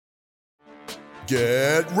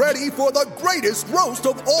Get ready for the greatest roast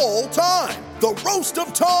of all time, the Roast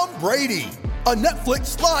of Tom Brady, a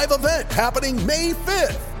Netflix live event happening May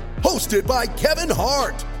 5th. Hosted by Kevin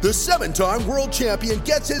Hart, the 7-time world champion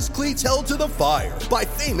gets his cleats held to the fire by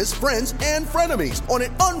famous friends and frenemies on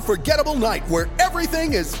an unforgettable night where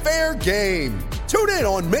everything is fair game. Tune in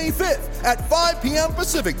on May 5th at 5 p.m.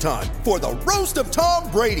 Pacific time for the Roast of Tom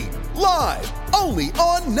Brady, live only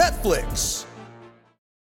on Netflix.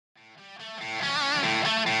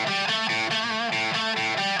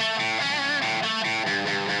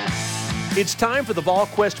 It's time for the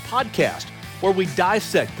VolQuest podcast, where we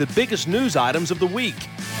dissect the biggest news items of the week.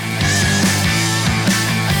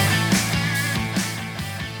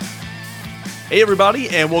 Hey, everybody,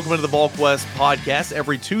 and welcome to the VolQuest podcast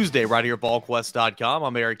every Tuesday right here at VolQuest.com.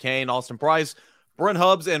 I'm Eric Kane, Austin Price, Brent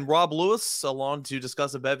Hubbs, and Rob Lewis, along to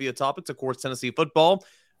discuss a bevy of topics. Of course, Tennessee football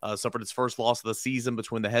suffered its first loss of the season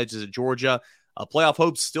between the Hedges at Georgia. Playoff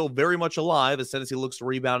hopes still very much alive as Tennessee looks to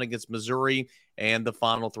rebound against Missouri and the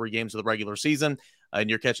final 3 games of the regular season. And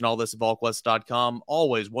you're catching all this at VolQuest.com.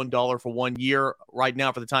 Always $1 for 1 year right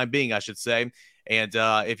now for the time being, I should say. And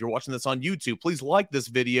if you're watching this on YouTube, please like this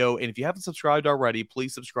video. And if you haven't subscribed already,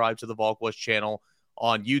 please subscribe to the VolQuest channel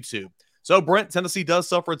on YouTube. So, Brent, Tennessee does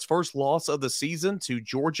suffer its first loss of the season to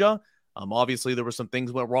Georgia. Obviously, there were some things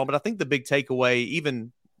that went wrong, but I think the big takeaway,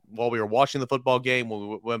 even while we were watching the football game, when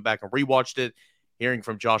we went back and rewatched it, hearing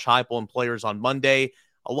from Josh Heupel and players on Monday,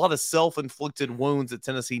 a lot of self-inflicted wounds that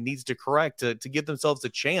Tennessee needs to correct to give themselves a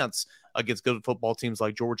chance against good football teams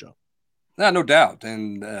like Georgia. No doubt.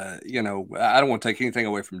 And, I don't want to take anything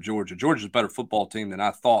away from Georgia. Georgia's a better football team than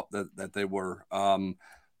I thought that they were.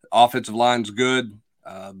 Offensive line's good.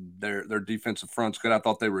 Their defensive front's good. I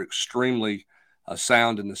thought they were extremely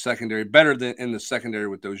sound in the secondary, better than in the secondary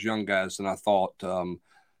with those young guys than I thought.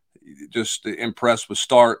 Just impressed with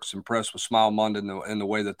Starks, impressed with Smile Monday in the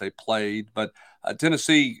way that they played. But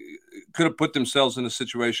Tennessee could have put themselves in a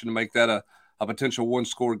situation to make that a potential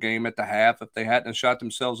one-score game at the half if they hadn't shot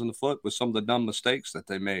themselves in the foot with some of the dumb mistakes that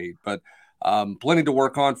they made. But plenty to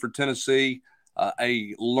work on for Tennessee,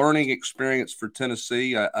 a learning experience for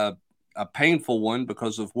Tennessee, a painful one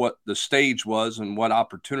because of what the stage was and what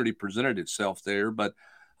opportunity presented itself there. But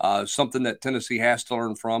something that Tennessee has to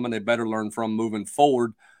learn from, and they better learn from moving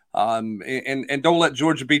forward. And don't let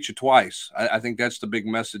Georgia beat you twice. I think that's the big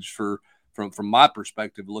message from my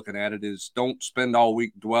perspective looking at it is don't spend all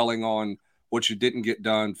week dwelling on what you didn't get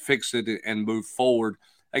done, fix it, and move forward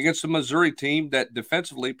against a Missouri team that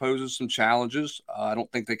defensively poses some challenges. I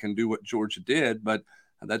don't think they can do what Georgia did, but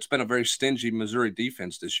that's been a very stingy Missouri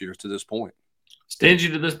defense this year to this point. Stingy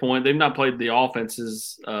to this point. They've not played the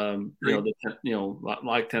offenses,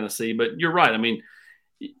 like Tennessee. But you're right. I mean,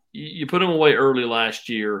 you put them away early last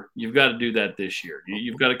year. You've got to do that this year.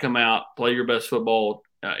 You've got to come out, play your best football.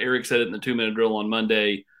 Eric said it in the 2-minute drill on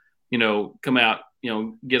Monday. Come out,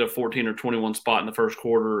 get a 14 or 21 spot in the first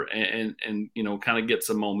quarter and kind of get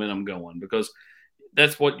some momentum going because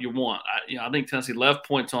that's what you want. I think Tennessee left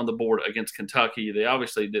points on the board against Kentucky. They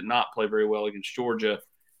obviously did not play very well against Georgia.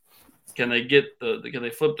 Can they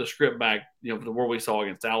flip the script back, to where we saw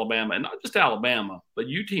against Alabama, and not just Alabama, but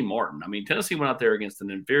UT Martin? I mean, Tennessee went out there against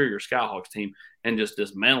an inferior Skyhawks team and just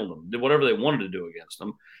dismantled them, did whatever they wanted to do against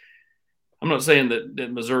them. I'm not saying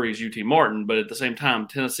that Missouri's UT Martin, but at the same time,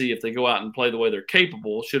 Tennessee, if they go out and play the way they're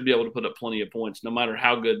capable, should be able to put up plenty of points, no matter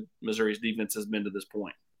how good Missouri's defense has been to this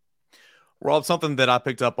point. Rob, something that I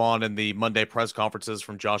picked up on in the Monday press conferences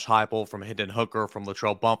from Josh Heupel, from Hendon Hooker, from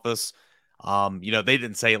Latrell Bumpus, they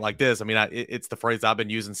didn't say it like this. I mean, it's the phrase I've been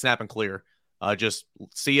using, snap and clear. Just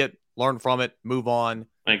see it, learn from it, move on.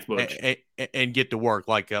 Thanks, Butch. And get to work,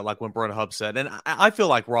 like when Brent Hubbs said. And I feel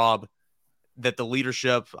like, Rob, that the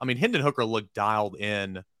leadership, Hendon Hooker looked dialed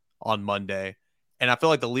in on Monday. And I feel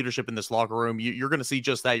like the leadership in this locker room, you're going to see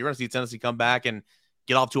just that. You're going to see Tennessee come back and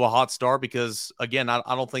get off to a hot start because, again, I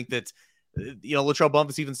don't think that, Latrell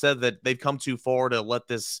Bumpus even said that they've come too far to let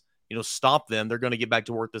this, stop them. They're going to get back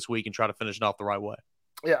to work this week and try to finish it off the right way.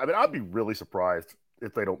 Yeah, I'd be really surprised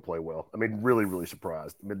if they don't play well. Really, really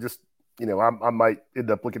surprised. I might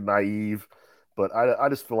end up looking naive, but I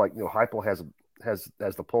just feel like, Heupel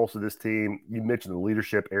has the pulse of this team. You mentioned the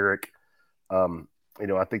leadership, Eric. I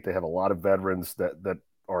think they have a lot of veterans that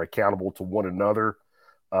are accountable to one another.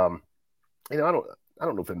 I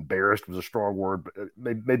don't know if embarrassed was a strong word, but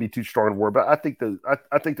maybe too strong a word. But I think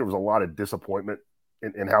there was a lot of disappointment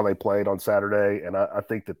in how they played on Saturday, and I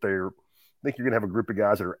think that you're going to have a group of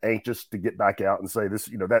guys that are anxious to get back out and say this.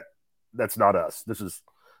 That's not us. This is,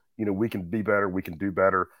 we can be better. We can do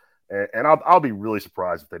better. And I'll be really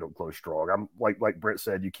surprised if they don't close strong. I'm like Brent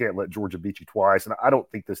said, you can't let Georgia beat you twice, and I don't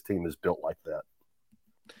think this team is built like that.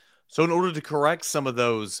 So in order to correct some of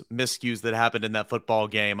those miscues that happened in that football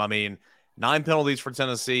game, I mean, 9 penalties for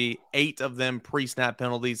Tennessee, 8 of them pre-snap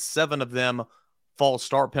penalties, 7 of them false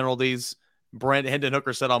start penalties. Brent Hendon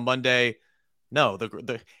Hooker said on Monday, no,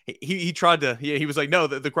 he tried to, he was like, no,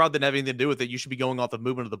 the crowd didn't have anything to do with it. You should be going off the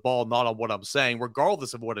movement of the ball, not on what I'm saying,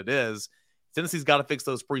 regardless of what it is. Tennessee's got to fix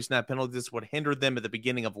those pre-snap penalties. This would hinder them at the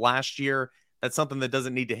beginning of last year. That's something that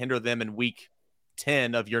doesn't need to hinder them in week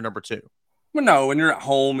 10 of year number 2. Well, no, when you're at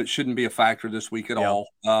home, it shouldn't be a factor this week at all.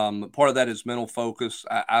 Part of that is mental focus.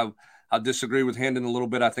 I disagree with Hendon a little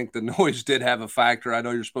bit. I think the noise did have a factor. I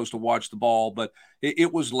know you're supposed to watch the ball, but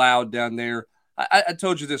it was loud down there. I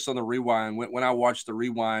told you this on the rewind. When I watched the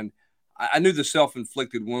rewind, I knew the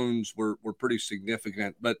self-inflicted wounds were pretty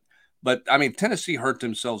significant. But I mean, Tennessee hurt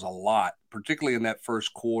themselves a lot, particularly in that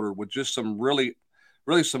first quarter, with just some really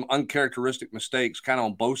some uncharacteristic mistakes kind of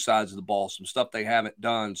on both sides of the ball, some stuff they haven't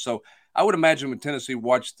done. So I would imagine when Tennessee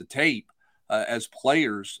watched the tape as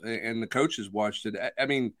players and the coaches watched it, I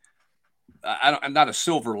mean, I'm not a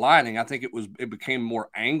silver lining. I think it became more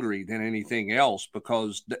angry than anything else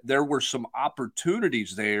because there were some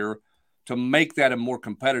opportunities there to make that a more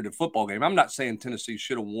competitive football game. I'm not saying Tennessee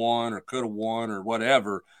should have won or could have won or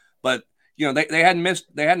whatever, but you know they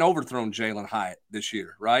hadn't overthrown Jalen Hyatt this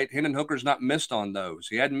year, right? Hendon Hooker's not missed on those.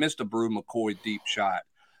 He hadn't missed a Brew McCoy deep shot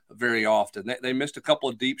very often. They missed a couple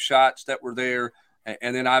of deep shots that were there.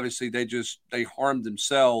 And then obviously they harmed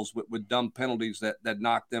themselves with dumb penalties that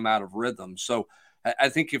knocked them out of rhythm. So I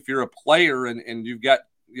think if you're a player and you've got,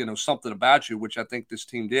 you know, something about you, which I think this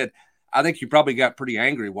team did, I think you probably got pretty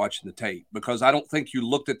angry watching the tape because I don't think you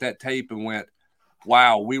looked at that tape and went,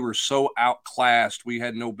 wow, we were so outclassed. We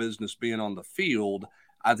had no business being on the field.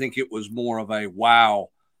 I think it was more of a, wow,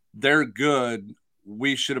 they're good.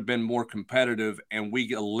 We should have been more competitive, and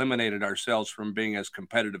we eliminated ourselves from being as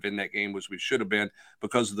competitive in that game as we should have been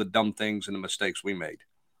because of the dumb things and the mistakes we made.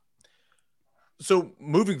 So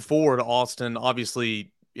moving forward, Austin,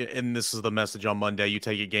 obviously, and this is the message on Monday, you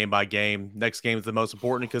take it game by game. Next game is the most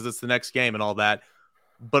important because it's the next game and all that.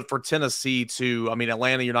 But for Tennessee I mean,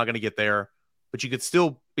 Atlanta, you're not going to get there, but you could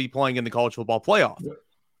still be playing in the college football playoff. Yeah.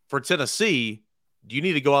 For Tennessee, do you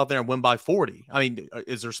need to go out there and win by 40? I mean,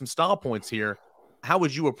 is there some style points here? How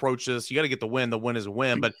would you approach this? You got to get the win. The win is a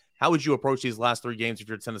win. But how would you approach these last 3 games if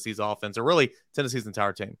you're Tennessee's offense or really Tennessee's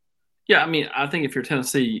entire team? Yeah, I mean, I think if you're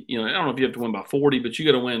Tennessee, you know, I don't know if you have to win by 40, but you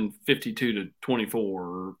got to win 52-24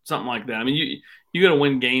 or something like that. I mean, you got to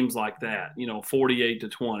win games like that, you know,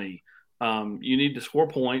 48-20. You need to score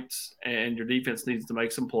points, and your defense needs to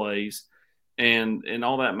make some plays, and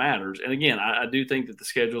all that matters. And again, I do think that the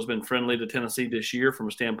schedule has been friendly to Tennessee this year from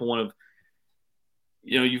a standpoint of,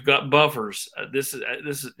 you know, you've got buffers. This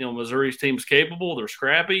is you know, Missouri's team's capable. They're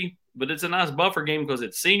scrappy, but it's a nice buffer game because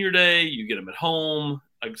it's senior day. You get them at home.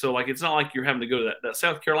 So it's not like you're having to go to that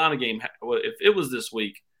South Carolina game. If it was this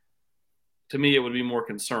week, to me, it would be more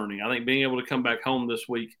concerning. I think being able to come back home this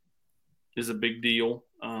week is a big deal,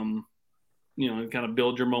 you know, and kind of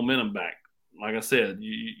build your momentum back. Like I said,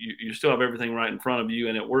 you still have everything right in front of you.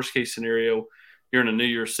 And at worst case scenario, you're in a New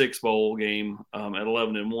Year's Six bowl game at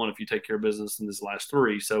 11-1 if you take care of business in this last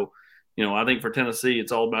 3. So, you know, I think for Tennessee,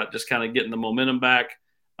 it's all about just kind of getting the momentum back,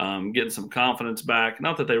 getting some confidence back.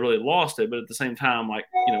 Not that they really lost it, but at the same time, like,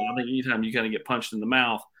 you know, I think anytime you kind of get punched in the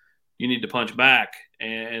mouth, you need to punch back.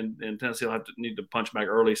 And Tennessee will need to punch back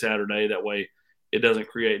early Saturday. That way it doesn't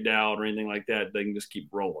create doubt or anything like that. They can just keep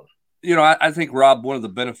rolling. You know, I think, Rob, one of the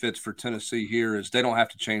benefits for Tennessee here is they don't have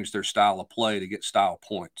to change their style of play to get style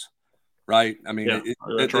points. Right. I mean, yeah,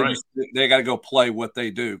 they got to go play what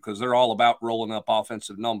they do because they're all about rolling up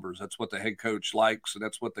offensive numbers. That's what the head coach likes, and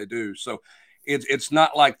that's what they do. So it's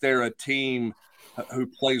not like they're a team who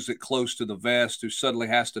plays it close to the vest, who suddenly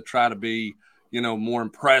has to try to be, you know, more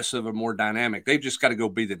impressive or more dynamic. They've just got to go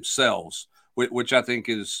be themselves, which I think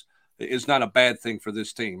is not a bad thing for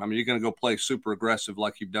this team. I mean, you're going to go play super aggressive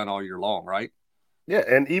like you've done all year long, right? Yeah,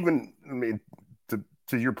 and even, I mean,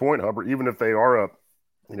 to your point, Hubbard, even if they are up,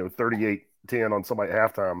 you know, 38-10 on somebody at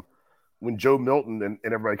halftime, when Joe Milton and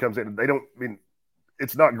everybody comes in, they don't, I mean,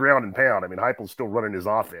 it's not ground and pound. I mean, Heupel's still running his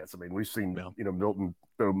offense. I mean, we've seen, you know, Milton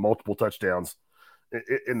throw multiple touchdowns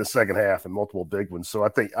in the second half and multiple big ones. So I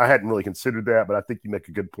think I hadn't really considered that, but I think you make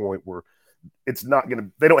a good point where it's not going to,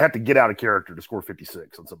 they don't have to get out of character to score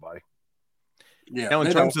 56 on somebody. Yeah. Now,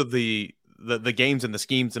 in terms of the games and the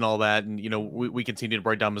schemes and all that, and, you know, we continue to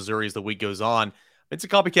break down Missouri as the week goes on. It's a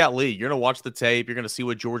copycat league. You're going to watch the tape. You're going to see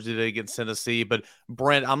what Georgia did against Tennessee. But,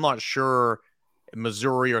 Brent, I'm not sure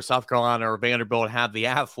Missouri or South Carolina or Vanderbilt have the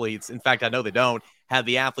athletes. In fact, I know they don't have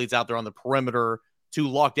the athletes out there on the perimeter to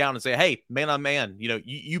lock down and say, hey, man on man,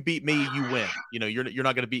 you beat me, you win. You're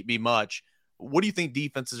not going to beat me much. What do you think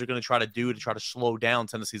defenses are going to try to do to try to slow down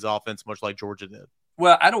Tennessee's offense, much like Georgia did?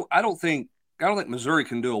 Well, I don't think Missouri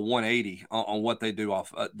can do a 180 on what they do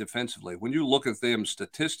off defensively. When you look at them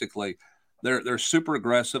statistically, they're super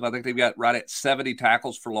aggressive. I think they've got right at 70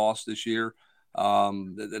 tackles for loss this year.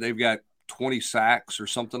 They've got 20 sacks or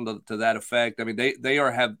something to that effect. I mean, they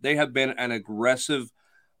have been an aggressive,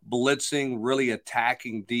 blitzing, really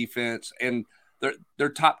attacking defense, and their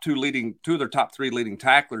top two of their top three leading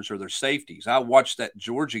tacklers are their safeties. I watched that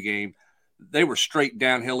Georgia game. They were straight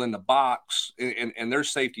downhill in the box, and their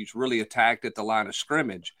safeties really attacked at the line of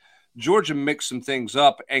scrimmage. Georgia mixed some things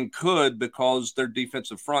up and could because their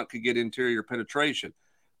defensive front could get interior penetration.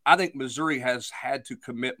 I think Missouri has had to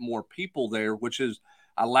commit more people there, which has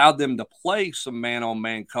allowed them to play some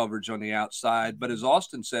man-on-man coverage on the outside. But as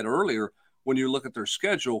Austin said earlier, when you look at their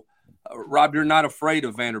schedule, Rob, you're not afraid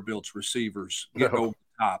of Vanderbilt's receivers getting over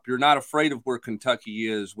the top. You're not afraid of where Kentucky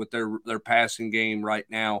is with their passing game right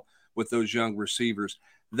now with those young receivers.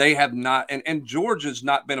 They have not, and Georgia's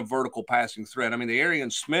not been a vertical passing threat. I mean, the Arian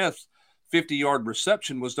Smith 50-yard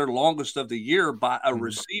reception was their longest of the year by a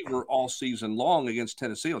receiver all season long against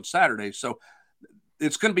Tennessee on Saturday. So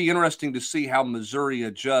it's going to be interesting to see how Missouri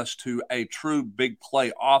adjusts to a true big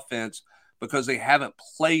play offense, because they haven't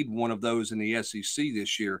played one of those in the SEC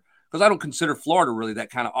this year. Because I don't consider Florida really that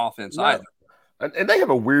kind of offense either. And they have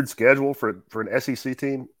a weird schedule for an SEC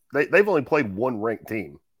team. They've only played one ranked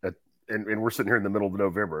team, and we're sitting here in the middle of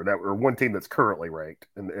November. Or one team that's currently ranked,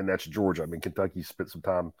 and that's Georgia. I mean, Kentucky spent some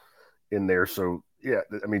time in there, so yeah.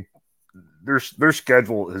 I mean, their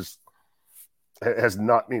schedule has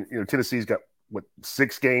not. I mean, Tennessee's got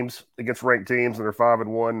 6 games against ranked teams, and they're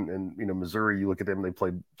 5-1. And Missouri, you look at them, they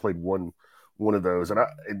played one of those,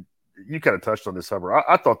 and you kind of touched on this, Hummer.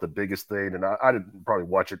 I thought the biggest thing, and I didn't probably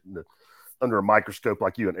watch it under a microscope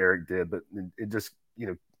like you and Eric did, but it just,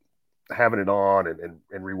 having it on and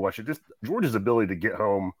rewatch it, just Georgia's ability to get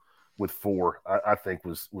home with 4, I think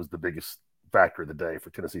was the biggest factor of the day for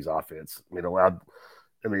Tennessee's offense.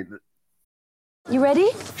 You ready?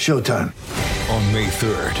 Showtime. On May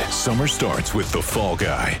 3rd, summer starts with The Fall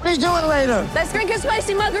Guy. Let's do it later. Let's drink a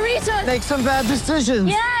spicy margarita. Make some bad decisions.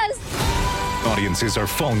 Yes. Audiences are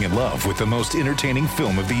falling in love with the most entertaining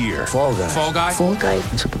film of the year. Fall Guy. Fall Guy? Fall Guy.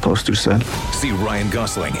 That's what the poster said. See Ryan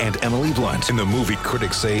Gosling and Emily Blunt in the movie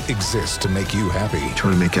critics say exists to make you happy.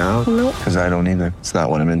 Trying to make it out? Nope. Because I don't either. It's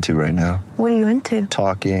not what I'm into right now. What are you into?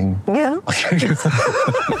 Talking. Yeah.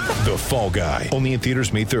 The Fall Guy. Only in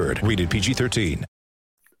theaters May 3rd. Rated PG-13.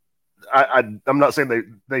 I'm not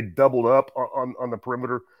saying they doubled up on the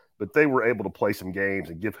perimeter, but they were able to play some games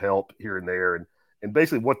and give help here and there. And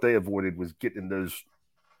basically what they avoided was getting in those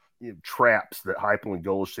traps that Heupel and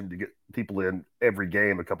Goles seem to get people in every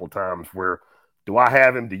game a couple of times, where do I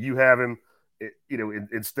have him? Do you have him?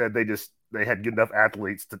 Instead they had good enough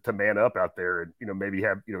athletes to man up out there and, maybe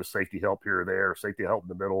have, safety help here or there, safety help in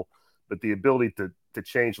the middle. But the ability to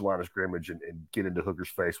change the line of scrimmage and get into Hooker's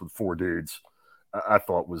face with 4 dudes, I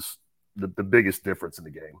thought was the biggest difference in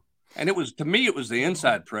the game. And to me, it was the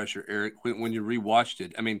inside pressure, Eric, when you rewatched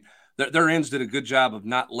it. I mean, their ends did a good job of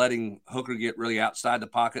not letting Hooker get really outside the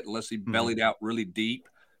pocket unless he bellied out really deep.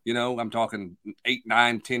 I'm talking 8,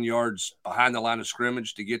 9, 10 yards behind the line of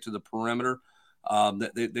scrimmage to get to the perimeter.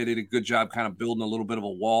 They did a good job kind of building a little bit of a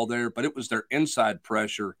wall there, but it was their inside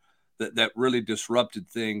pressure that really disrupted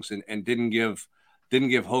things and didn't give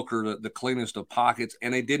Hooker the cleanest of pockets,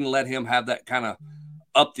 and they didn't let him have that kind of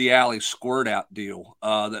up the alley squirt out deal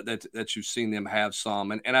that you've seen them have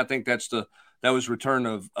some. And I think that was return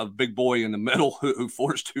of big boy in the middle who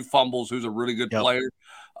forced 2 fumbles, who's a really good player.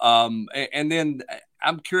 And then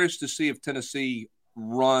I'm curious to see if Tennessee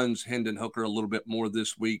runs Hendon Hooker a little bit more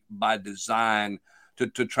this week by design to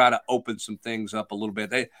try to open some things up a little bit.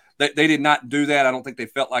 They did not do that. I don't think they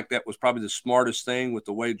felt like that was probably the smartest thing with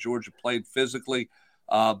the way Georgia played physically.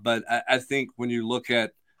 But I think when you look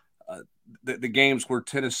at the games where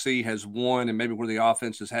Tennessee has won and maybe where the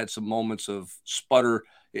offense has had some moments of sputter,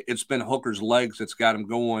 it's been Hooker's legs that's got him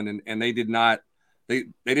going, and they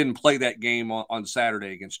didn't play that game on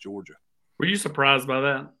Saturday against Georgia. Were you surprised by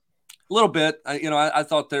that? A little bit. I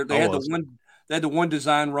thought they had the one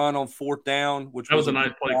design run on 4th down, which was a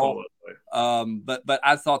nice play call. But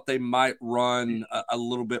I thought they might run a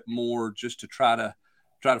little bit more just to try to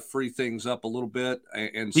free things up a little bit.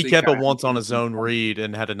 And he kept it once on his own read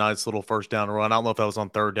and had a nice little first down run. I don't know if that was on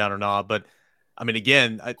 3rd down or not, but I mean,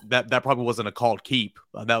 again, that probably wasn't a called keep.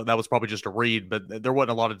 That was probably just a read, but there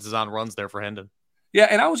wasn't a lot of design runs there for Hendon. Yeah,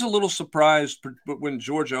 and I was a little surprised when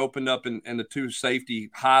Georgia opened up and the two safety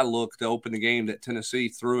high look to open the game that Tennessee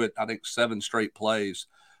threw it, I think, 7 straight plays.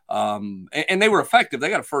 And they were effective. They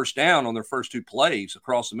got a first down on their first 2 plays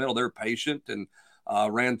across the middle. They were patient and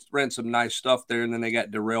ran some nice stuff there, and then they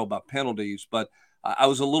got derailed by penalties. But I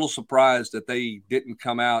was a little surprised that they didn't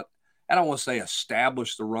come out. I don't want to say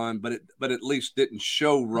establish the run, but at least didn't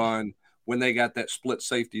show run when they got that split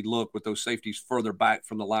safety look with those safeties further back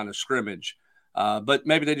from the line of scrimmage. But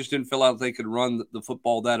maybe they just didn't feel like they could run the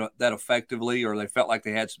football that effectively, or they felt like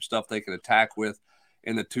they had some stuff they could attack with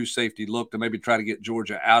in the 2 safety look to maybe try to get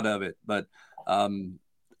Georgia out of it. But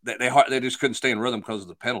they just couldn't stay in rhythm because of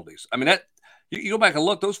the penalties. I mean, that you go back and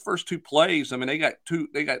look, those first 2 plays, I mean, they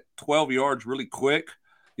got 12 yards really quick.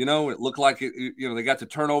 You know, it looked like they got the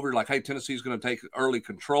turnover, like, hey, Tennessee's going to take early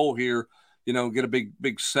control here, get a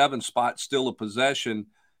big 7 spot still of possession.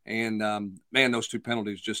 And, man, those 2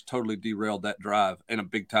 penalties just totally derailed that drive in a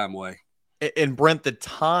big-time way. And, Brent, the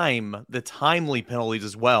timely penalties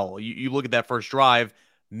as well. You look at that first drive,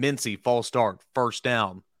 Mincy, false start, first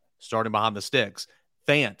down, starting behind the sticks.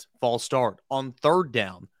 Fant, false start on 3rd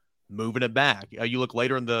down, moving it back. You look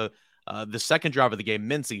later in the second drive of the game,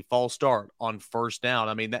 Mincy, false start on 1st down.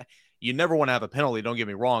 I mean, that you never want to have a penalty, don't get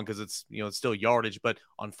me wrong, because it's still yardage, but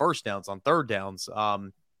on 1st downs, on 3rd downs,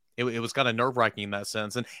 it was kind of nerve-wracking in that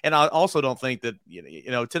sense. And I also don't think that,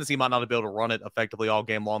 Tennessee might not have been able to run it effectively all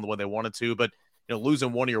game long the way they wanted to, but,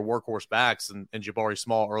 losing one of your workhorse backs and Jabari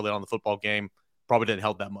Small early on in the football game probably didn't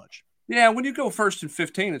help that much. Yeah, when you go 1st and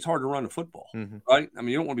 15, it's hard to run the football, right? I mean,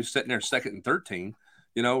 you don't want to be sitting there 2nd and 13,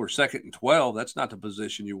 or 2nd and 12. That's not the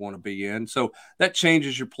position you want to be in. So that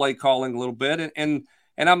changes your play calling a little bit. And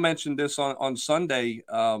I mentioned this on Sunday,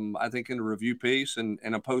 I think in the review piece and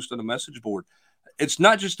a post on the message board. It's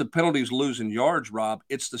not just the penalties losing yards, Rob.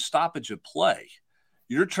 It's the stoppage of play.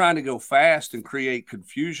 You're trying to go fast and create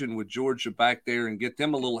confusion with Georgia back there and get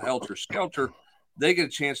them a little helter-skelter. They get a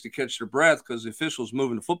chance to catch their breath because the official's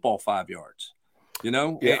moving the football 5 yards,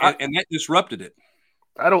 Yeah, and that disrupted it.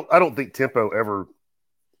 I don't think tempo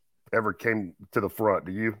ever came to the front.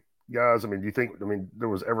 Do you guys? I mean, do you think? I mean, there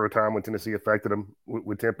was ever a time when Tennessee affected them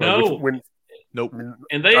with tempo? No. Nope.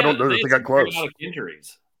 And I don't know that they got close. A lot of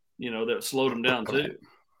injuries, that slowed them down too.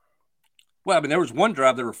 Well, I mean, there was one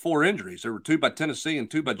drive, there were 4 injuries. There were 2 by Tennessee and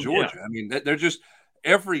 2 by Georgia. Yeah. I mean, they're just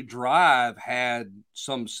every drive had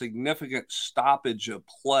some significant stoppage of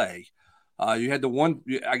play. You had the one,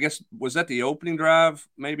 I guess, was that the opening drive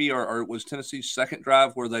maybe, or it was Tennessee's second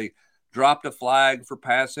drive where they dropped a flag for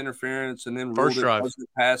pass interference and then first drive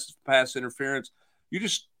pass interference. You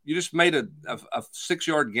just made a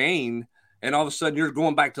 6-yard gain, and all of a sudden you're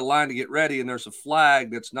going back to the line to get ready, and there's a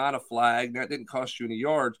flag that's not a flag. That didn't cost you any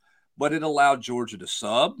yards, but it allowed Georgia to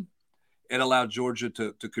sub. It allowed Georgia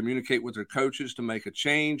to communicate with their coaches to make a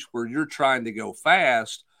change where you're trying to go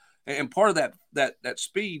fast. And part of that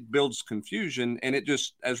speed builds confusion. And it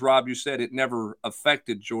just, as Rob, you said, it never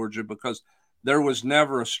affected Georgia because there was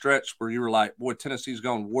never a stretch where you were like, boy, Tennessee's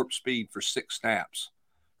going warp speed for 6 snaps,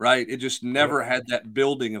 right? It just never had that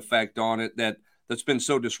building effect on it that's been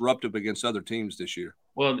so disruptive against other teams this year.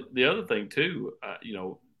 Well, the other thing too,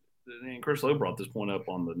 and Chris Lowe brought this point up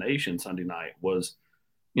on the Nation Sunday night was,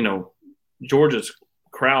 Georgia's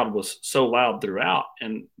crowd was so loud throughout.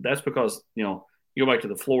 And that's because, you go back to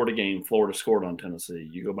the Florida game, Florida scored on Tennessee.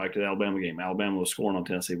 You go back to the Alabama game, Alabama was scoring on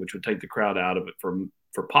Tennessee, which would take the crowd out of it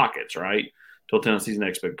for pockets, right? Till Tennessee's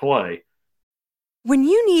next big play. When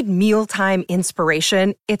you need mealtime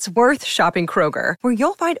inspiration, it's worth shopping Kroger, where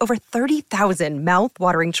you'll find over 30,000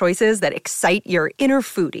 mouth-watering choices that excite your inner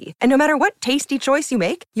foodie. And no matter what tasty choice you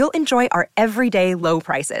make, you'll enjoy our everyday low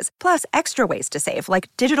prices, plus extra ways to save,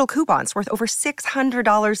 like digital coupons worth over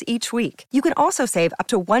 $600 each week. You can also save up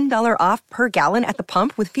to $1 off per gallon at the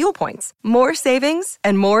pump with fuel points. More savings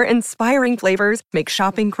and more inspiring flavors make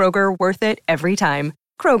shopping Kroger worth it every time.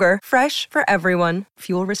 Kroger, fresh for everyone.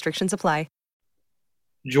 Fuel restrictions apply.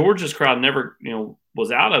 Georgia's crowd never,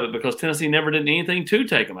 was out of it because Tennessee never did anything to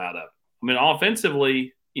take them out of it. I mean,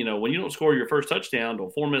 offensively, when you don't score your first touchdown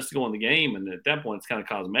till 4 minutes to go in the game, and at that point it's kind of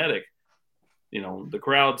cosmetic, the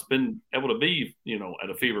crowd's been able to be,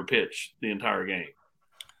 at a fever pitch the entire game.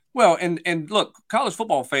 Well, and look, college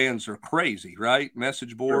football fans are crazy, right?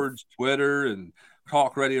 Message boards, Twitter, and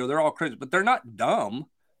talk radio, they're all crazy, but they're not dumb.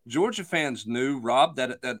 Georgia fans knew, Rob,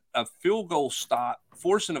 that a field goal stop,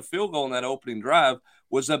 forcing a field goal in that opening drive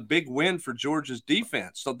was a big win for Georgia's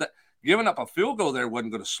defense. So that giving up a field goal there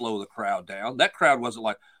wasn't going to slow the crowd down. That crowd wasn't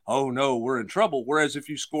like, oh, no, we're in trouble. Whereas if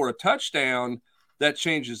you score a touchdown, that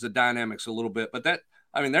changes the dynamics a little bit. But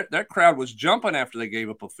I mean, that crowd was jumping after they gave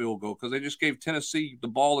up a field goal because they just gave Tennessee the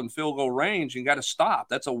ball in field goal range and got to stop.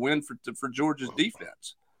 That's a win for Georgia's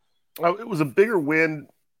defense. Well, it was a bigger win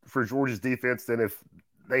for Georgia's defense than if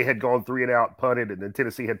they had gone 3 and out, punted, and then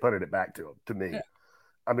Tennessee had punted it back to them. To me,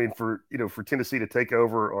 I mean, for Tennessee to take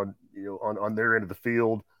over on their end of the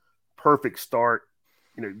field, perfect start.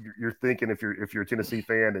 You're thinking if you're a Tennessee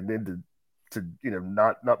fan, and then to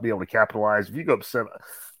not be able to capitalize. If you go up 7,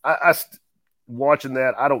 watching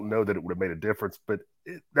that, I don't know that it would have made a difference, but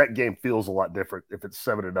that game feels a lot different if it's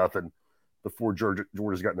 7-0 before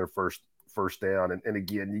Georgia's gotten their first down. And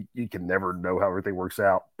again, you can never know how everything works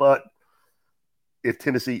out. But if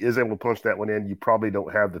Tennessee is able to punch that one in, you probably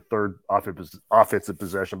don't have the third offensive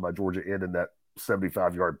possession by Georgia in that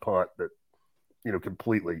 75-yard punt that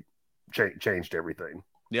completely changed everything.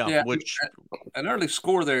 Yeah, which an early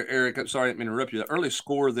score there, Eric. I'm sorry, I didn't mean to interrupt you. The early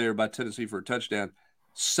score there by Tennessee for a touchdown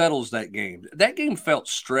settles that game. That game felt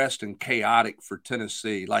stressed and chaotic for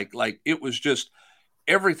Tennessee. Like it was just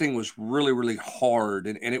everything was really, really hard,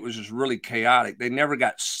 and it was just really chaotic. They never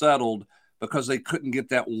got settled because they couldn't get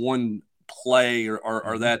that one play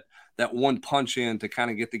or that one punch in to kind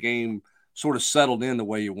of get the game sort of settled in the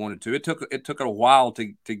way you wanted to. It took a while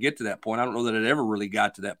to get to that point. I don't know that it ever really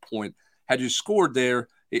got to that point. Had you scored there,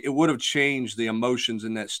 it would have changed the emotions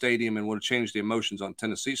in that stadium and would have changed the emotions on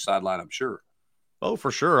Tennessee's sideline, I'm sure. Oh, for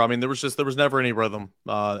sure. I mean, there was never any rhythm,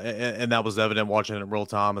 and that was evident watching it in real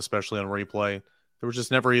time, especially on replay. There was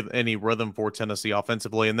just never any rhythm for Tennessee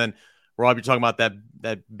offensively. And then, Rob, you're talking about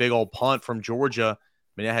that big old punt from Georgia.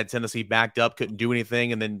 I mean, it had Tennessee backed up, couldn't do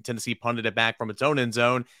anything, and then Tennessee punted it back from its own end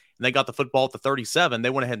zone, and they got the football at the 37. They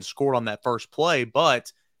went ahead and scored on that first play,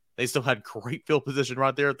 but they still had great field position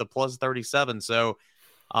right there at the plus 37. So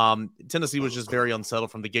Tennessee was just very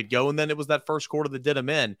unsettled from the get-go, and then it was that first quarter that did them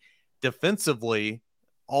in. Defensively,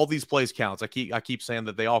 all these plays counts. I keep saying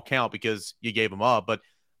that they all count because you gave them up, but I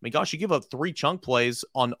mean, gosh, you give up 3 chunk plays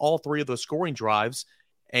on all 3 of those scoring drives,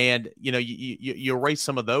 and you erase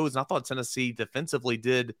some of those. And I thought Tennessee defensively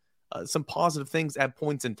did some positive things at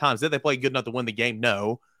points in times. Did they play good enough to win the game?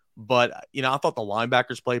 No, but I thought the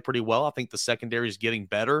linebackers played pretty well. I think the secondary is getting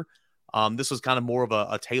better. This was kind of more of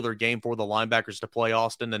a tailored game for the linebackers to play,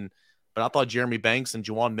 Austin, but I thought Jeremy Banks and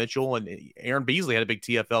Juwan Mitchell and Aaron Beasley had a big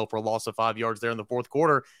TFL for a loss of 5 yards there in the fourth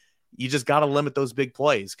quarter. You just got to limit those big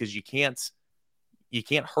plays because you can't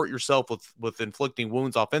hurt yourself with inflicting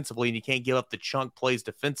wounds offensively, and you can't give up the chunk plays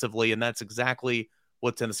defensively, and that's exactly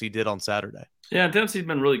what Tennessee did on Saturday. Yeah, Tennessee's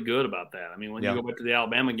been really good about that. I mean, when you go back to the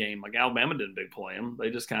Alabama game, like Alabama didn't big play them. They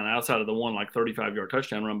just kind of outside of the one 35-yard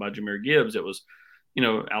touchdown run by Jahmyr Gibbs, it was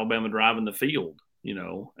Alabama driving the field,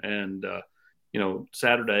 and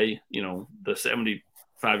Saturday, the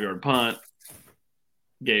 75-yard punt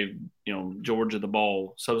gave, Georgia the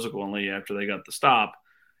ball subsequently after they got the stop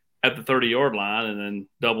at the 30-yard line and then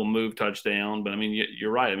double move touchdown. But I mean,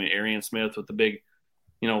 you're right. I mean, Arian Smith with the big,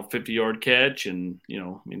 50-yard catch, and,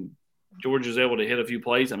 Georgia's able to hit a few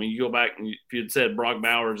plays. I mean, you go back and if you had said Brock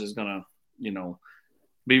Bowers is going to,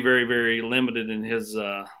 be very, very limited in his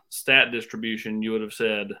stat distribution, you would have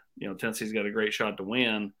said, Tennessee's got a great shot to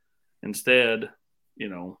win. Instead,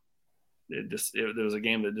 there was a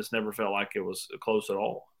game that just never felt like it was close at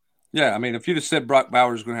all. Yeah, I mean, if you'd have said Brock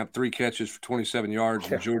Bowers was going to have 3 catches for 27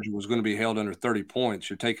 yards and Georgia was going to be held under 30 points,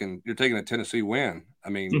 you're taking a Tennessee win. I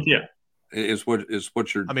mean, yeah, is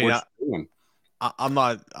what you're doing. I'm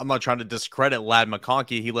not trying to discredit Ladd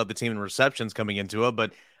McConkey. He led the team in receptions coming into it,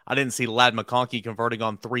 but I didn't see Ladd McConkey converting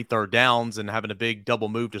on 3 third downs and having a big double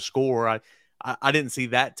move to score. I didn't see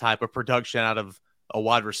that type of production out of a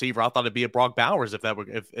wide receiver. I thought it'd be a Brock Bowers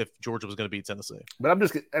if Georgia was going to beat Tennessee. But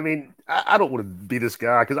I don't want to be this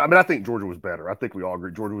guy because I think Georgia was better. I think we all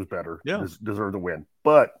agree Georgia was better. Yeah, deserved the win.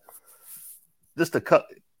 But just to cut,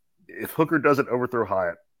 if Hooker doesn't overthrow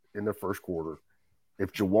Hyatt in the first quarter,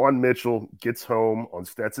 if Juwan Mitchell gets home on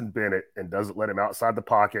Stetson Bennett and doesn't let him outside the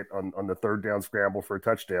pocket on the third down scramble for a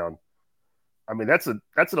touchdown, I mean that's an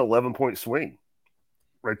 11-point swing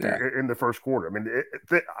right there in the first quarter. I mean,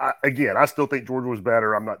 I still think Georgia was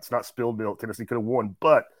better. It's not spilled milk. Tennessee could have won,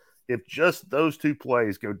 but if just those 2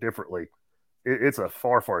 plays go differently, it's a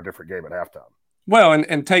far, far different game at halftime. Well,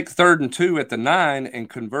 and take 3rd and 2 at the 9 and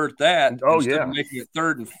convert that instead of making it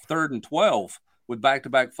third and 12 with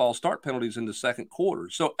back-to-back false start penalties in the second quarter.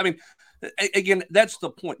 So, I mean, again, that's the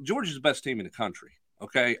point. Georgia's the best team in the country.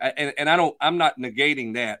 Okay. And I'm not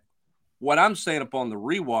negating that. What I'm saying upon the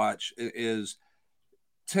rewatch is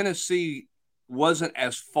Tennessee wasn't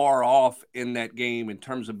as far off in that game in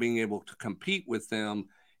terms of being able to compete with them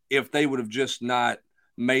if they would have just not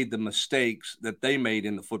made the mistakes that they made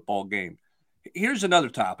in the football game. Here's another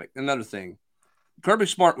topic, another thing. Kirby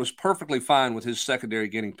Smart was perfectly fine with his secondary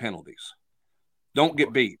getting penalties. Don't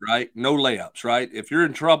get beat, right? No layups, right? If you're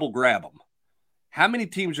in trouble, grab them. How many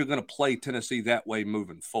teams are going to play Tennessee that way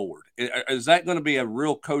moving forward? Is that going to be a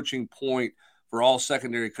real coaching point for all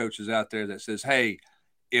secondary coaches out there that says, hey,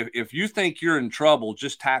 if you think you're in trouble,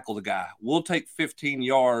 just tackle the guy. We'll take 15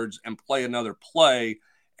 yards and play another play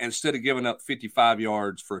instead of giving up 55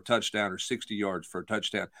 yards for a touchdown or 60 yards for a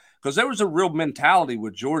touchdown. Because there was a real mentality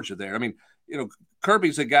with Georgia there. I mean,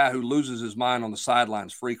 Kirby's a guy who loses his mind on the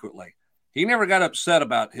sidelines frequently. He never got upset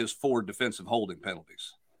about his 4 defensive holding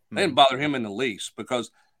penalties. They didn't bother him in the least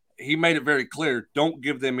because he made it very clear, don't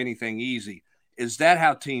give them anything easy. Is that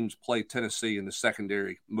how teams play Tennessee in the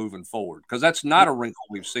secondary moving forward? Because that's not a wrinkle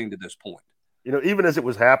we've seen to this point. Even as it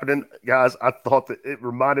was happening, guys, I thought that it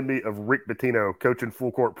reminded me of Rick Pitino coaching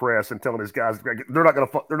full court press and telling his guys they're not going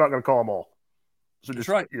to call them all. So just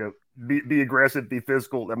right. Be aggressive, be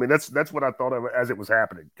physical. I mean, that's what I thought of as it was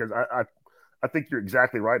happening because I think you're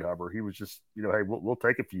exactly right, Huber. He was just hey, we'll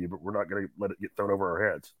take a few, but we're not going to let it get thrown over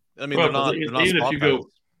our heads. I mean, they're not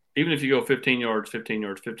even if you go 15 yards,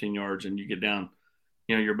 and you get down,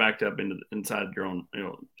 you're backed up inside your own,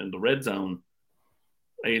 in the red zone.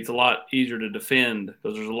 It's a lot easier to defend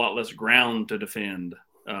because there's a lot less ground to defend,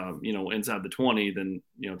 inside the 20 than,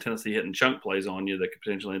 Tennessee hitting chunk plays on you that could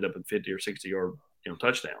potentially end up in 50 or 60 yard,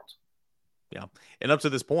 touchdowns. Yeah. And up to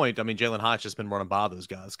this point, I mean, Jalen Hyatt's just been running by those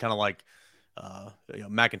guys, kind of like,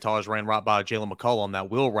 McIntyre ran right by Jalen McCullough on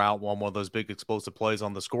that wheel route, one of those big explosive plays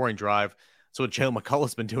on the scoring drive. So what Jalen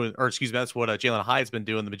McCullough's been doing, that's what Jalen Hyatt's been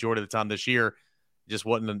doing the majority of the time this year. Just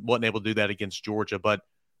wasn't able to do that against Georgia. But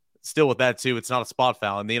still with that too, it's not a spot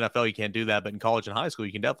foul. In the NFL, you can't do that, but in college and high school,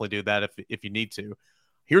 you can definitely do that if you need to.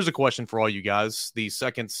 Here's a question for all you guys. The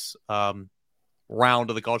second round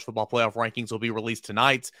of the college football playoff rankings will be released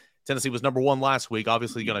tonight. Tennessee was number 1 last week,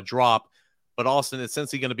 obviously going to drop. But Austin, is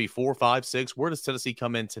Tennessee going to be 4, 5, 6? Where does Tennessee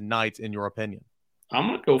come in tonight, in your opinion? I'm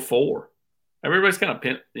going to go 4. Everybody's kind of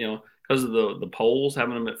because of the polls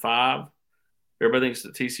having them at 5. Everybody thinks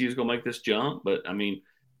that TCU is going to make this jump, but I mean,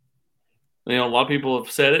 a lot of people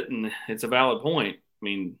have said it, and it's a valid point. I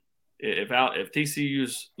mean, if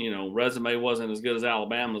TCU's resume wasn't as good as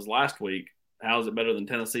Alabama's last week, how is it better than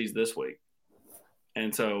Tennessee's this week?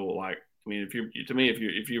 And so,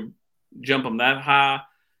 if you jump them that high,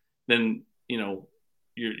 then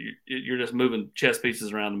you're just moving chess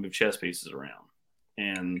pieces around and move chess pieces around,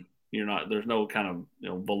 and there's no kind of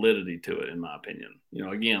validity to it, in my opinion.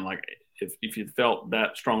 Again, if you felt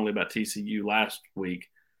that strongly about TCU last week,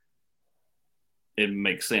 it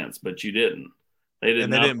makes sense, but you didn't. They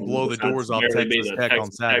didn't blow the doors off Texas Tech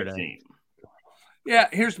on Saturday. Yeah,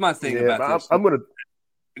 here's my thing about this. I'm going to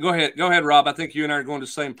go ahead, Rob. I think you and I are going to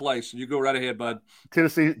the same place. You go right ahead, bud.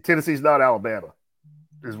 Tennessee's not Alabama,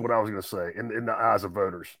 is what I was going to say. In the eyes of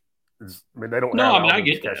voters, they don't. No, have I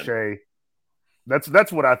get cachet.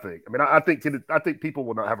 That's what I think. I mean, I think people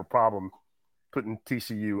will not have a problem putting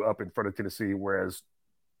TCU up in front of Tennessee, whereas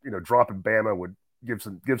dropping Bama would give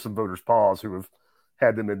some voters pause who have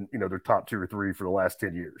had them in their top 2 or 3 for the last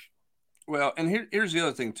 10 years. Well, and here's the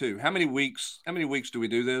other thing too. How many weeks do we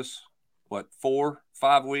do this? What, 4,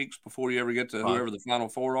 5 weeks before you ever get to whoever the final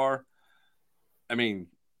 4 are? I mean,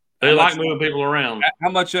 they like moving people around. How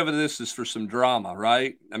much of this is for some drama,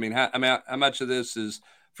 right? I mean, how much of this is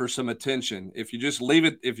for some attention? If you just leave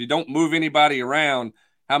it, if you don't move anybody around,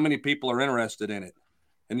 how many people are interested in it?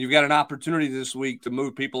 And you've got an opportunity this week to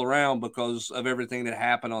move people around because of everything that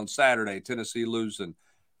happened on Saturday. Tennessee losing,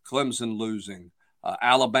 Clemson losing,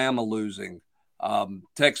 Alabama losing.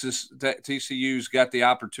 TCU's got the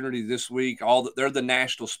opportunity this week. They're the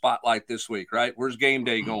national spotlight this week, right? Where's game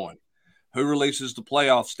day going? Who releases the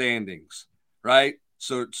playoff standings, right?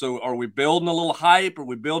 So are we building a little hype? Are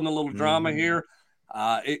we building a little drama here?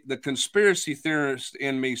 The conspiracy theorist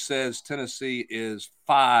in me says Tennessee is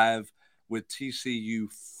 5 with TCU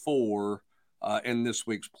 4 in this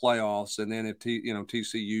week's playoffs, and then if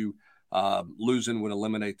TCU losing would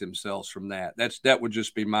eliminate themselves from that. That would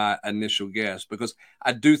just be my initial guess, because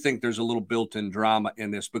I do think there's a little built-in drama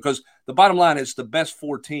in this, because the bottom line is the best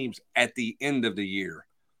 4 teams at the end of the year,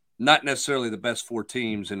 not necessarily the best 4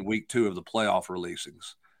 teams in week 2 of the playoff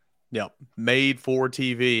releasings. Yeah, made for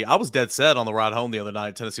TV. I was dead set on the ride home the other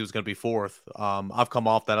night. Tennessee was going to be 4th. I've come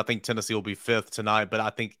off that. I think Tennessee will be 5th tonight, but I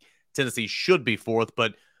think Tennessee should be 4th.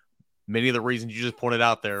 But many of the reasons you just pointed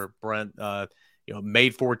out there, Brent,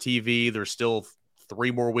 made for TV. There's still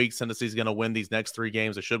 3 more weeks. Tennessee's going to win these next 3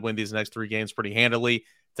 games. They should win these next 3 games pretty handily.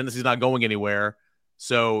 Tennessee's not going anywhere.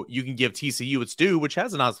 So you can give TCU its due, which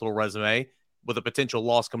has a nice little resume, with a potential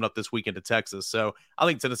loss coming up this weekend to Texas. So I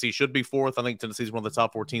think Tennessee should be 4th. I think Tennessee's one of the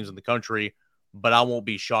top 4 teams in the country. but I won't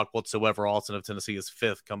be shocked whatsoever, Austin, if Tennessee is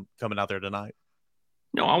 5th coming out there tonight.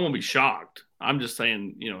 No, I won't be shocked. I'm just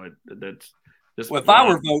saying, that's just. Well, if I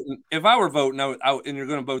were voting, and you're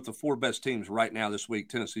going to vote the 4 best teams right now this week,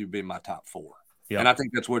 Tennessee would be in my top 4. Yep. And I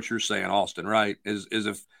think that's what you're saying, Austin, right? Is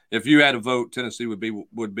if you had a vote, Tennessee would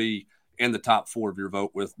be in the top 4 of your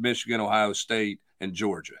vote with Michigan, Ohio State, and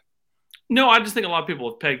Georgia. No, I just think a lot of people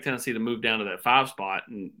have pegged Tennessee to move down to that 5 spot,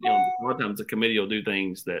 and a lot of times the committee will do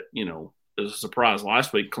things that is a surprise.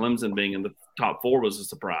 Last week, Clemson being in the top 4 was a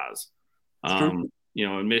surprise. And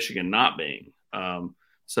Michigan not being.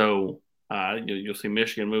 So you'll see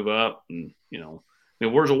Michigan move up, and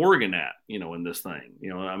where's Oregon at? In this thing,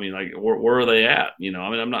 where are they at?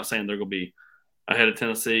 I'm not saying they're going to be ahead of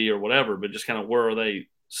Tennessee or whatever, but just kind of where are they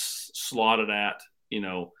slotted at?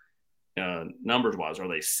 Numbers wise, are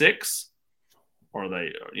they 6? Or are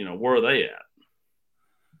they? Where are they at?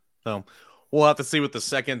 So we'll have to see with the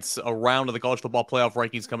second round of the college football playoff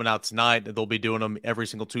rankings coming out tonight. They'll be doing them every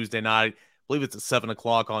single Tuesday night. I believe it's at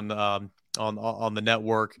 7:00 on the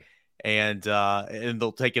network, and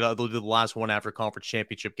they'll take it. They'll do the last one after conference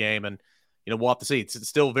championship game, and we'll have to see. It's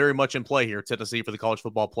still very much in play here, Tennessee, for the college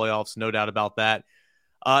football playoffs, no doubt about that.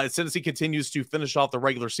 As Tennessee continues to finish off the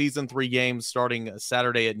regular season, 3 games starting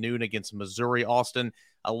Saturday at noon against Missouri. Austin,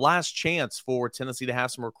 a last chance for Tennessee to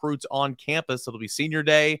have some recruits on campus. It'll be senior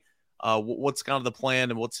day. What's kind of the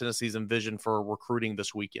plan, and what's Tennessee's envision for recruiting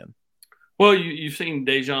this weekend? Well, you've seen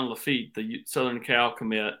Dejon Lafitte, the Southern Cal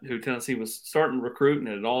commit, who Tennessee was starting to recruit and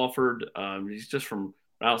had offered. He's just from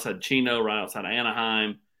right outside Chino, right outside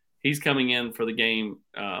Anaheim. He's coming in for the game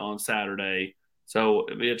on Saturday, so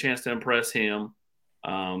it'll be a chance to impress him.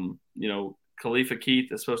 Khalifa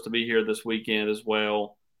Keith is supposed to be here this weekend as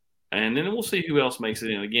well, and then we'll see who else makes it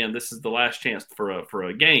in. Again, this is the last chance for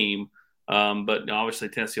a game, but obviously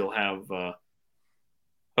Tennessee will have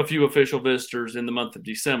a few official visitors in the month of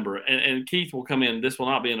December, and Keith will come in. This will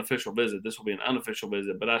not be an official visit. This will be an unofficial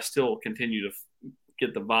visit, but I still continue to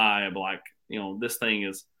get the vibe like, this thing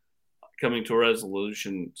is coming to a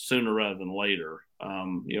resolution sooner rather than later.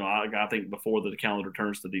 I think before the calendar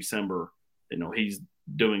turns to December, he's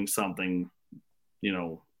doing something,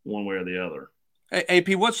 one way or the other. Hey,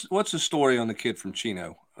 AP, what's the story on the kid from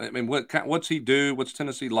Chino? I mean, what's he do? What's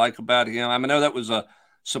Tennessee like about him? I know that was a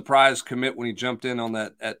surprise commit when he jumped in on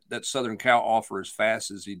that Southern Cal offer as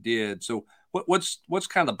fast as he did. So what's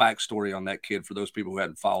kind of the backstory on that kid for those people who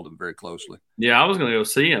hadn't followed him very closely? Yeah, I was going to go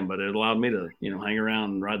see him, but it allowed me to, hang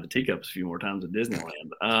around and ride the teacups a few more times at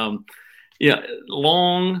Disneyland.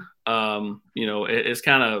 Long, it's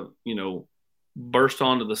kind of, burst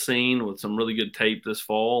onto the scene with some really good tape this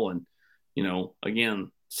fall. And,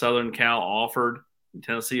 again, Southern Cal offered,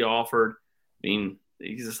 Tennessee offered. I mean,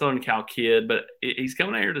 he's a Southern Cal kid, but he's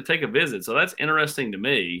coming out here to take a visit. So that's interesting to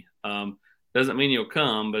me. Doesn't mean he'll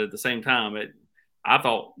come, but at the same time, I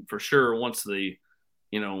thought for sure once the,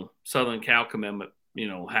 Southern Cal commitment,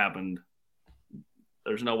 happened,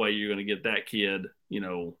 there's no way you're going to get that kid,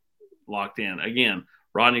 locked in. Again,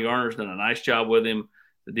 Rodney Garner's done a nice job with him.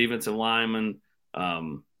 The defensive lineman,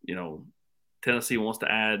 Tennessee wants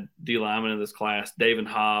to add D lineman in this class. David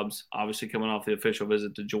Hobbs, obviously coming off the official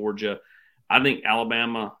visit to Georgia. I think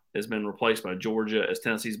Alabama has been replaced by Georgia as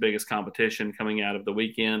Tennessee's biggest competition coming out of the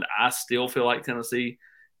weekend. I still feel like Tennessee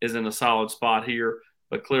is in a solid spot here,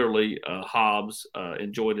 but clearly Hobbs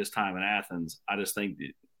enjoyed his time in Athens. I just think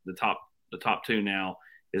the top 2 now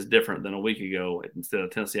is different than a week ago. Instead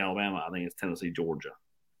of Tennessee, Alabama, I think it's Tennessee, Georgia.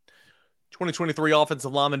 2023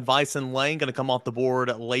 offensive lineman Vyson Lang going to come off the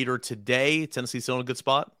board later today. Tennessee still in a good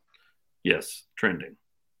spot? Yes, trending.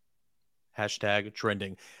 Hashtag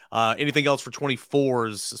trending. Anything else for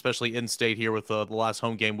 24s, especially in-state here with the last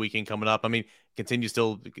home game weekend coming up? I mean,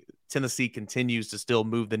 Tennessee continues to still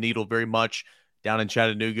move the needle very much down in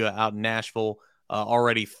Chattanooga, out in Nashville.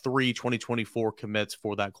 Already 3 2024 commits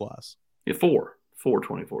for that class. Yeah, 4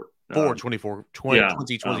 2024.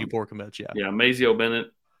 2024 commits, yeah. Yeah, Mazio Bennett,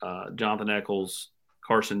 Jonathan Eccles,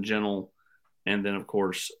 Carson Gentle, and then, of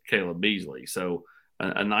course, Caleb Beasley. So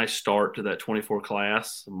a nice start to that 24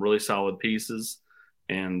 class, some really solid pieces.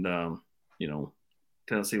 And,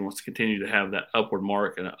 Tennessee wants to continue to have that upward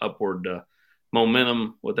mark and an upward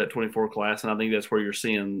momentum with that 24 class. And I think that's where you're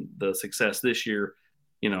seeing the success this year,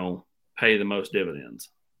 pay the most dividends.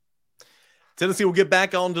 Tennessee will get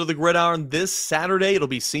back onto the gridiron this Saturday. It'll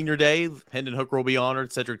be senior day. Hendon Hooker will be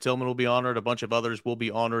honored. Cedric Tillman will be honored. A bunch of others will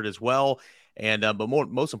be honored as well. And but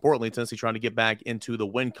most importantly, Tennessee trying to get back into the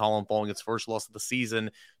win column following its first loss of the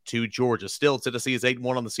season to Georgia. Still, Tennessee is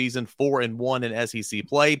 8-1 on the season, 4-1 in SEC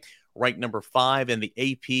play, ranked number 5 in the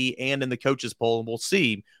AP and in the coaches poll. And we'll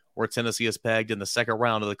see where Tennessee is pegged in the second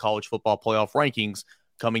round of the college football playoff rankings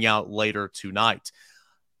coming out later tonight.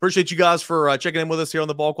 Appreciate you guys for checking in with us here on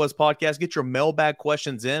the VolQuest podcast. Get your mailbag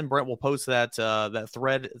questions in. Brent will post that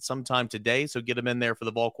thread sometime today, so get them in there for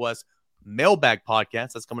the VolQuest mailbag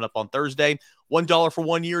podcast. That's coming up on Thursday. $1 for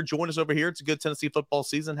 1 year. Join us over here. It's a good Tennessee football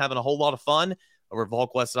season, having a whole lot of fun over at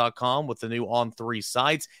VolQuest.com with the new On3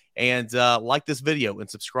 sites. And like this video and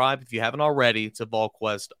subscribe if you haven't already to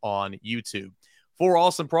VolQuest on YouTube. For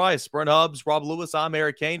Austin Price, Brent Hubbs, Rob Lewis, I'm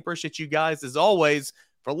Eric Kane. Appreciate you guys, as always,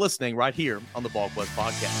 for listening right here on the VolQuest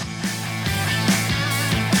podcast.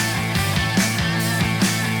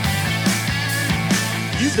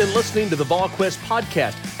 You've been listening to the VolQuest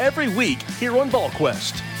podcast every week here on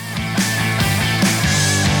VolQuest.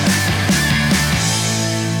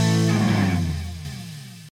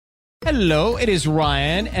 Hello, it is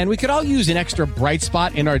Ryan, and we could all use an extra bright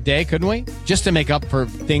spot in our day, couldn't we? Just to make up for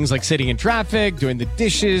things like sitting in traffic, doing the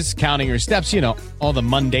dishes, counting your steps, all the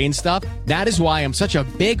mundane stuff. That is why I'm such a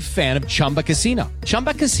big fan of Chumba Casino.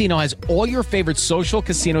 Chumba Casino has all your favorite social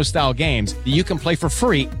casino-style games that you can play for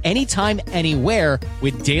free anytime, anywhere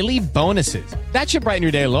with daily bonuses. That should brighten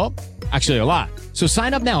your day a little. Actually, a lot. So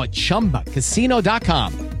sign up now at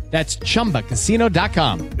ChumbaCasino.com. That's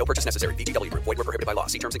ChumbaCasino.com. No purchase necessary. VGW Group. Void where prohibited by law.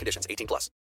 See terms and conditions. 18+.